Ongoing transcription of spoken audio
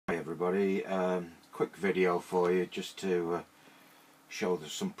everybody. Quick video for you just to show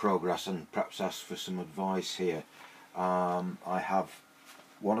there's some progress and perhaps ask for some advice here. I have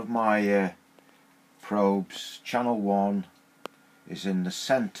one of my probes, channel 1, is in the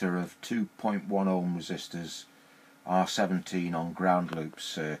centre of 2.1 ohm resistors R17 on ground loop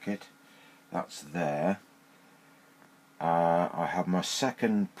circuit. That's there. I have my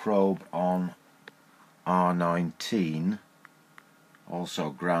second probe on R19, also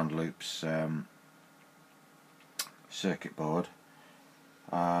ground loops circuit board.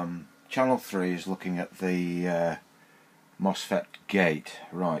 Channel 3 is looking at the MOSFET gate.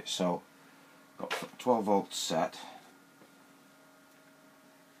 Right, so got 12 volts set.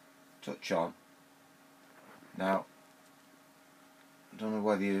 Touch on. Now, I don't know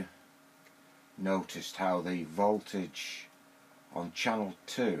whether you noticed how the voltage on channel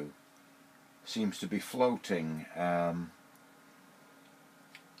 2 seems to be floating. I'm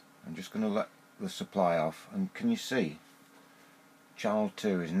just going to let the supply off, and can you see channel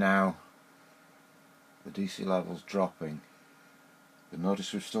 2 is now, the DC level's dropping. But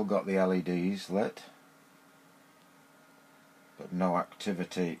notice we've still got the LEDs lit, but no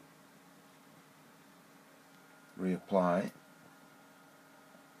activity. Reapply.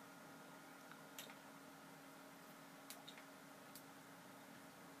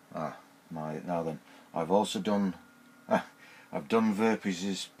 Now then, I've also done I've done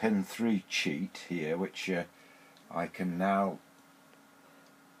Verpiz's pin 3 cheat here, which I can now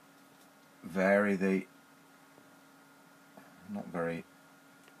vary the, not very,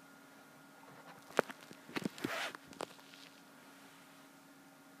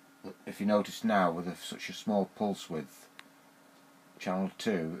 if you notice now with such a small pulse width, channel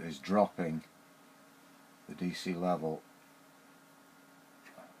 2 is dropping the DC level.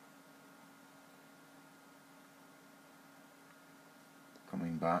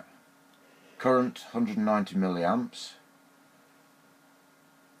 Coming back. Current 190 milliamps.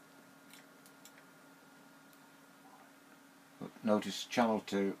 But notice channel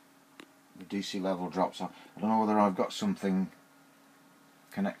 2, the DC level drops off. I don't know whether I've got something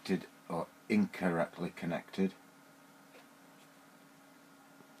connected or incorrectly connected.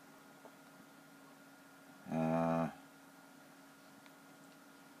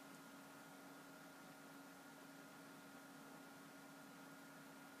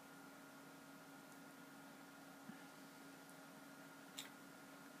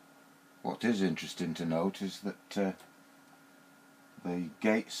 What is interesting to note is that the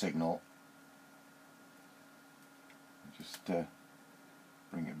gate signal, just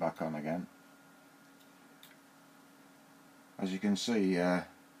bring it back on again, as you can see,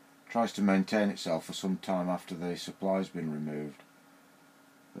 tries to maintain itself for some time after the supply's been removed.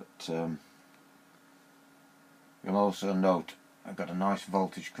 But you'll also note I've got a nice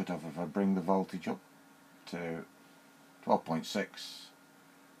voltage cutoff. If I bring the voltage up to 12.6,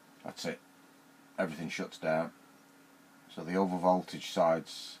 that's it, everything shuts down. So the over voltage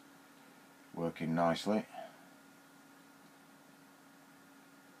side's working nicely.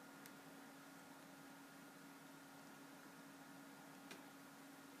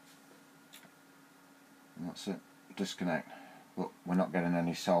 And that's it, disconnect. But we're not getting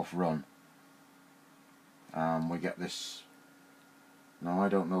any self-run. We get this. Now I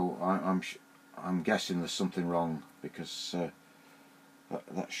don't know. I'm guessing there's something wrong, because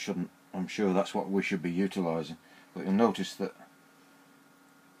that shouldn't. I'm sure that's what we should be utilising. But you'll notice that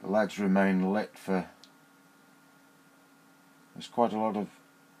the LEDs remain lit for. There's quite a lot of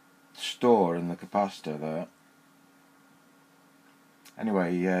store in the capacitor there.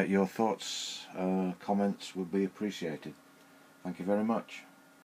 Anyway, your thoughts, comments would be appreciated. Thank you very much.